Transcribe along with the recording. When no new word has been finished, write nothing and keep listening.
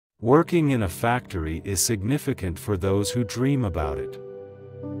Working in a factory is significant for those who dream about it.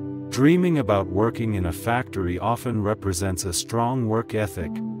 Dreaming about working in a factory often represents a strong work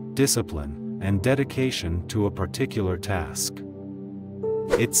ethic, discipline, and dedication to a particular task.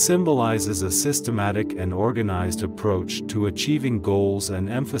 It symbolizes a systematic and organized approach to achieving goals and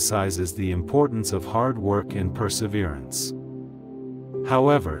emphasizes the importance of hard work and perseverance.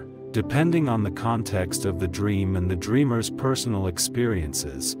 However, depending on the context of the dream and the dreamer's personal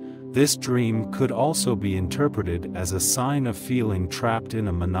experiences, this dream could also be interpreted as a sign of feeling trapped in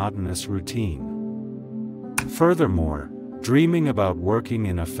a monotonous routine. Furthermore, dreaming about working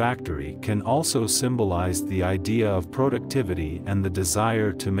in a factory can also symbolize the idea of productivity and the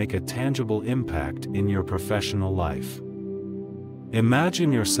desire to make a tangible impact in your professional life.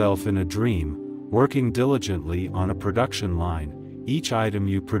 Imagine yourself in a dream, working diligently on a production line, each item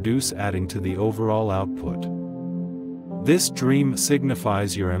you produce adding to the overall output. This dream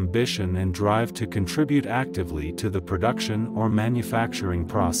signifies your ambition and drive to contribute actively to the production or manufacturing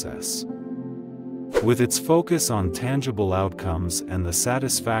process. With its focus on tangible outcomes and the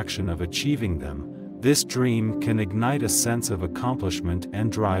satisfaction of achieving them, this dream can ignite a sense of accomplishment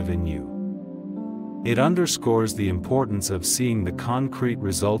and drive in you. It underscores the importance of seeing the concrete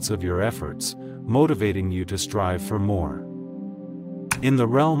results of your efforts, motivating you to strive for more. In the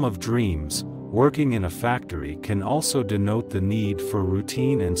realm of dreams, working in a factory can also denote the need for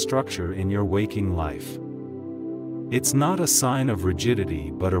routine and structure in your waking life. It's not a sign of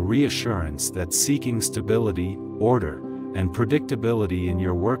rigidity but a reassurance that seeking stability, order, and predictability in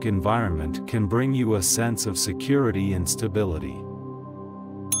your work environment can bring you a sense of security and stability.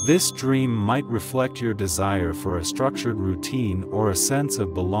 This dream might reflect your desire for a structured routine or a sense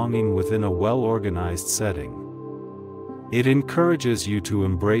of belonging within a well-organized setting. It encourages you to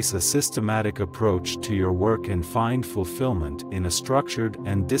embrace a systematic approach to your work and find fulfillment in a structured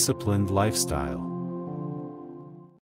and disciplined lifestyle.